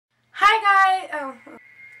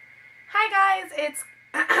Hi guys, it's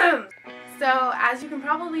so as you can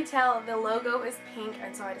probably tell, the logo is pink,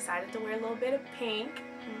 and so I decided to wear a little bit of pink.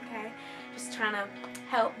 Okay, just trying to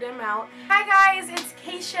help them out. Hi guys, it's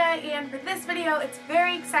Keisha, and for this video it's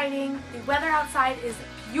very exciting. The weather outside is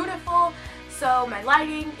beautiful, so my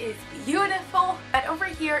lighting is beautiful. But over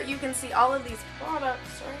here you can see all of these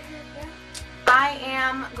products right here. Yeah. I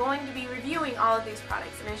am going to be reviewing all of these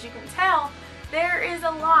products, and as you can tell, there is a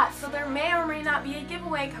lot, so there may or may not be a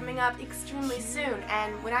giveaway coming up extremely soon.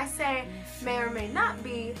 And when I say may or may not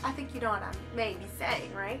be, I think you know what I may be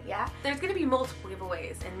saying, right? Yeah? There's going to be multiple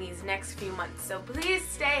giveaways in these next few months, so please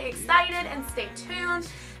stay excited and stay tuned,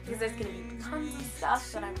 because there's going to be tons of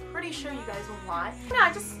stuff that I'm pretty sure you guys will want. You know,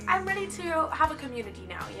 I'm ready to have a community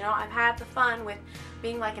now. You know, I've had the fun with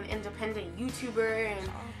being like an independent YouTuber and,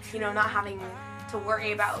 you know, not having to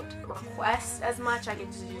worry about requests as much. I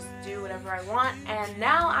get to just do whatever I want, and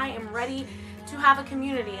now I am ready to have a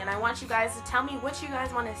community, and I want you guys to tell me what you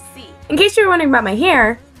guys want to see. In case you're wondering about my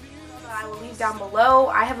hair, I will leave down below.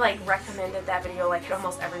 I have like recommended that video like in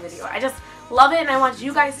almost every video. I just love it, and I want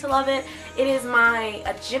you guys to love it. It is my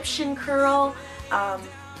Egyptian curl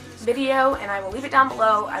video, and I will leave it down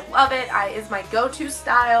below. I love it. It's my go-to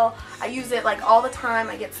style. I use it like all the time.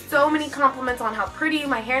 I get so many compliments on how pretty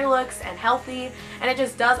my hair looks and healthy, and it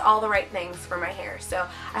just does all the right things for my hair. So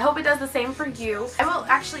I hope it does the same for you. I will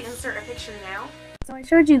actually insert a picture now. So I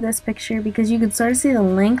showed you this picture because you could sort of see the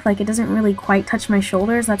length, like it doesn't really quite touch my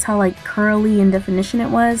shoulders. That's how like curly in definition it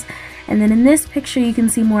was. And then in this picture you can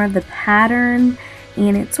see more of the pattern,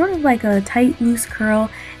 and it's sort of like a tight loose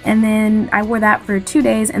curl. And then I wore that for 2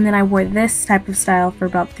 days, and then I wore this type of style for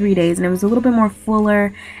about 3 days, and it was a little bit more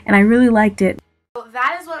fuller, and I really liked it. So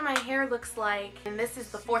that is what my hair looks like, and this is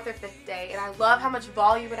the 4th or 5th day, and I love how much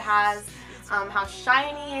volume it has, how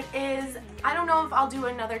shiny it is. I don't know if I'll do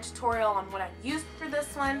another tutorial on what I used for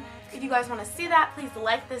this one. If you guys want to see that, please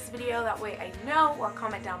like this video, that way I know, or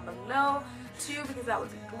comment down below too, because that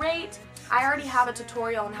would be great. I already have a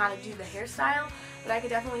tutorial on how to do the hairstyle, but I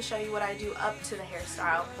could definitely show you what I do up to the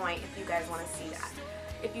hairstyle point if you guys want to see that.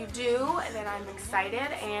 If you do, then I'm excited,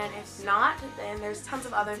 and if not, then there's tons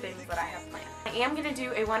of other things that I have planned. I am going to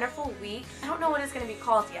do a wonderful week. I don't know what it's going to be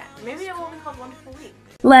called yet. Maybe it will be called Wonderful Week.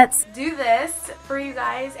 Let's do this for you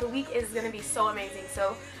guys. The week is going to be so amazing,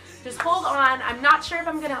 so just hold on. I'm not sure if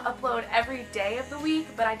I'm going to upload every day of the week,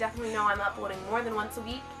 but I definitely know I'm uploading more than once a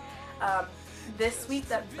week. This week,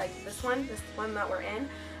 this one that we're in.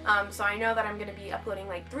 So I know that I'm going to be uploading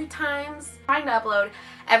like 3 times. I'm trying to upload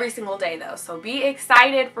every single day though, so be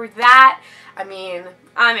excited for that. I mean,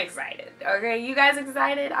 I'm excited. Okay, you guys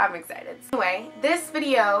excited? I'm excited. Anyway, this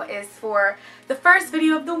video is for the first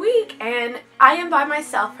video of the week, and I am by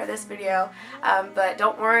myself for this video, but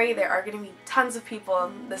don't worry, there are going to be tons of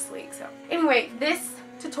people this week. So anyway, this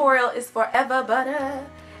tutorial is for EverButter.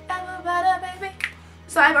 EverButter, baby.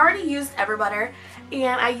 So I've already used EverButter,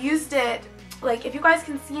 and I used it, like, if you guys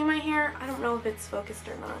can see my hair, I don't know if it's focused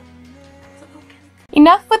or not. Is it focused?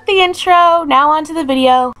 Enough with the intro, now on to the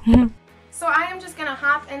video. So I am just going to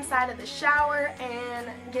hop inside of the shower and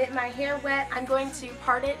get my hair wet. I'm going to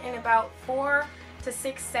part it in about 4 to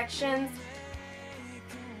 6 sections.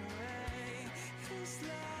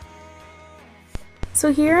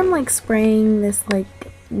 So here I'm like spraying this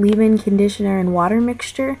like leave-in conditioner and water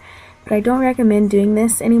mixture. But I don't recommend doing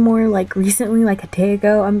this anymore. Like recently, like a day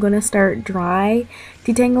ago, I'm going to start dry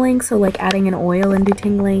detangling, so like adding an oil and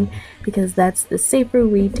detangling, because that's the safer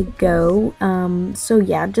way to go. So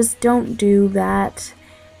yeah, just don't do that.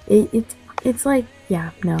 It's like, yeah,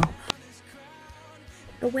 no.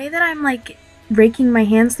 The way that I'm like raking my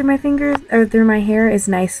hands through my fingers, or through my hair, is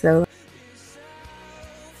nice though.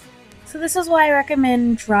 So this is why I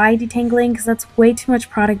recommend dry detangling, because that's way too much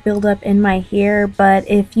product buildup in my hair. But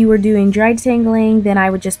if you were doing dry detangling, then I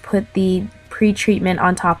would just put the pre-treatment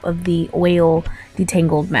on top of the oil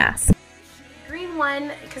detangled mask. Green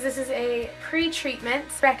one, because this is a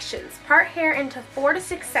pre-treatment. Sections. Part hair into 4 to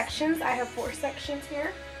 6 sections. I have 4 sections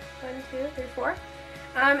here. 1, 2, 3, 4.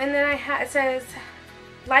 And then it says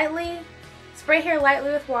lightly. Spray hair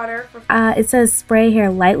lightly with water. It says spray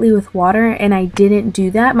hair lightly with water, and I didn't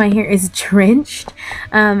do that. My hair is drenched,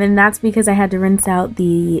 and that's because I had to rinse out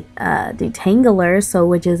the detangler, so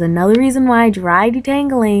which is another reason why dry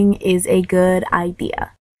detangling is a good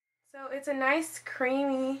idea. So it's a nice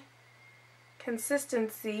creamy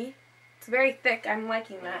consistency. It's very thick. I'm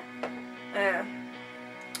liking that.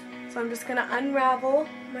 So I'm just gonna unravel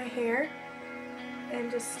my hair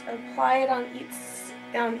and just apply it on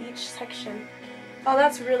each section. Oh,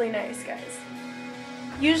 that's really nice, guys.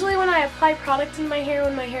 Usually when I apply product in my hair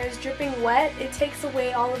when my hair is dripping wet, it takes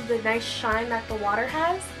away all of the nice shine that the water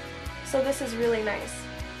has. so this is really nice.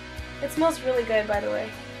 It smells really good, by the way.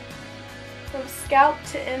 From scalp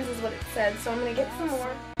to ends is what it said, so I'm going to get some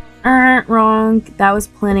more. Wrong. That was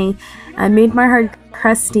plenty. I made my hair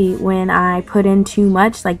crusty when I put in too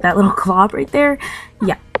much, like that little glob right there.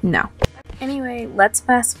 Yeah, no. Anyway, let's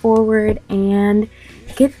fast forward and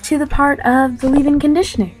get to the part of the leave-in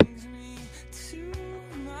conditioner.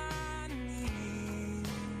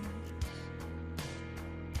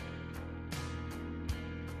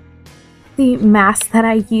 The mask that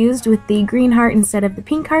I used with the green heart instead of the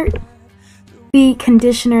pink heart. The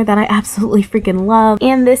conditioner that I absolutely freaking love,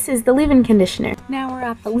 and this is the leave-in conditioner. Now we're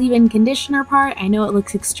at the leave-in conditioner part. I know it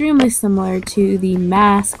looks extremely similar to the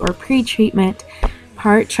mask or pre-treatment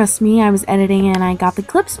part. Trust me, I was editing and I got the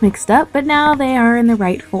clips mixed up, but now they are in the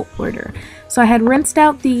rightful order. So I had rinsed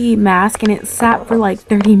out the mask and it sat for like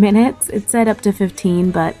 30 minutes. It said up to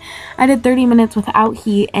 15, but I did 30 minutes without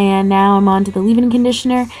heat, and now I'm on to the leave-in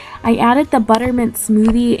conditioner. I added the buttermint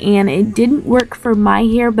smoothie and it didn't work for my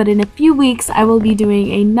hair, but in a few weeks I will be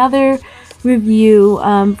doing another review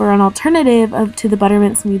for an alternative to the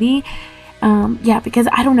buttermint smoothie. Yeah, because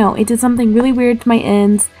I don't know, it did something really weird to my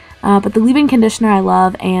ends, but the leave-in conditioner I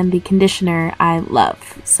love and the conditioner I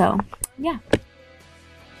love. So yeah.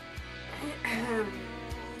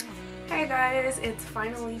 Hey guys, it's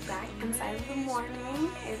finally back inside of the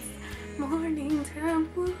morning. It's morning time.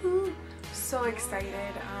 Woohoo! So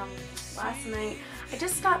excited. Last night I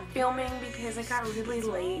just stopped filming because it got really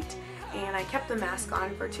late and I kept the mask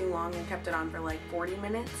on for too long and kept it on for like 40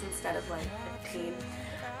 minutes instead of like 15.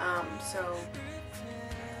 So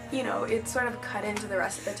you know, it sort of cut into the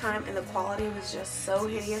rest of the time and the quality was just so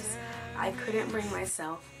hideous. I couldn't bring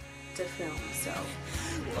myself to film.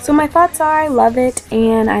 So my thoughts are I love it,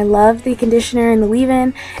 and I love the conditioner and the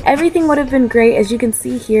leave-in. Everything would have been great. As you can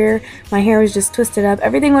see here, my hair was just twisted up.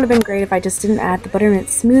 Everything would have been great if I just didn't add the buttermint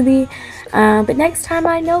smoothie, but next time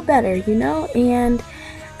I know better, you know. And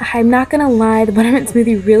I'm not gonna lie, the buttermint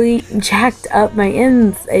smoothie really jacked up my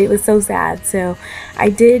ends. It was so sad. So I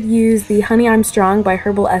did use the Honey I'm Strong by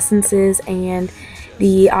Herbal Essences and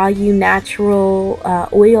the Ayu natural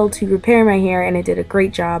oil to repair my hair, and it did a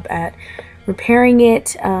great job at repairing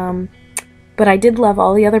it. But I did love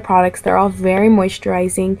all the other products. They're all very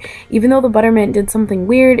moisturizing. Even though the buttermint did something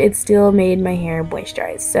weird, it still made my hair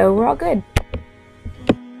moisturize. So we're all good.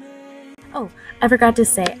 Oh, I forgot to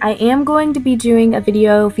say, I am going to be doing a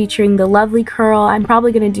video featuring the Lovely curl. I'm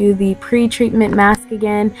probably going to do the pre-treatment mask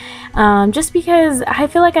again, just because I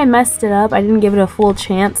feel like I messed it up. I didn't give it a full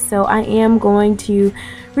chance, so I am going to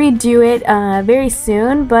redo it very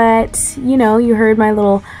soon. But, you know, you heard my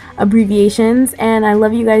little abbreviations, and I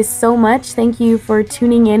love you guys so much. Thank you for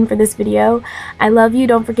tuning in for this video. I love you.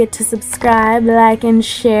 Don't forget to subscribe, like, and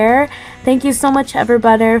share. Thank you so much,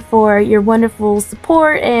 EverButter, for your wonderful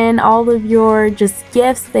support and all of your just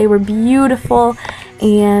gifts. They were beautiful,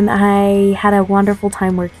 and I had a wonderful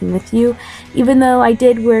time working with you. Even though I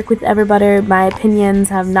did work with EverButter, my opinions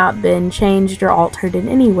have not been changed or altered in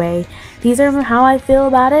any way. These are how I feel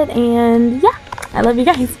about it, and yeah, I love you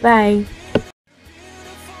guys. Bye.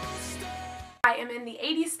 I am in the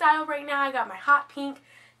 80s style right now. I got my hot pink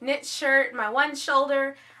knit shirt, my one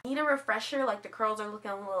shoulder. I need a refresher, like the curls are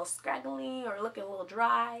looking a little scraggly or looking a little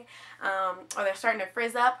dry, or they're starting to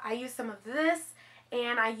frizz up. I use some of this,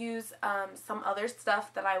 and I use some other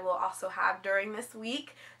stuff that I will also have during this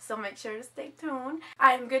week, so make sure to stay tuned.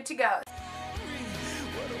 I am good to go.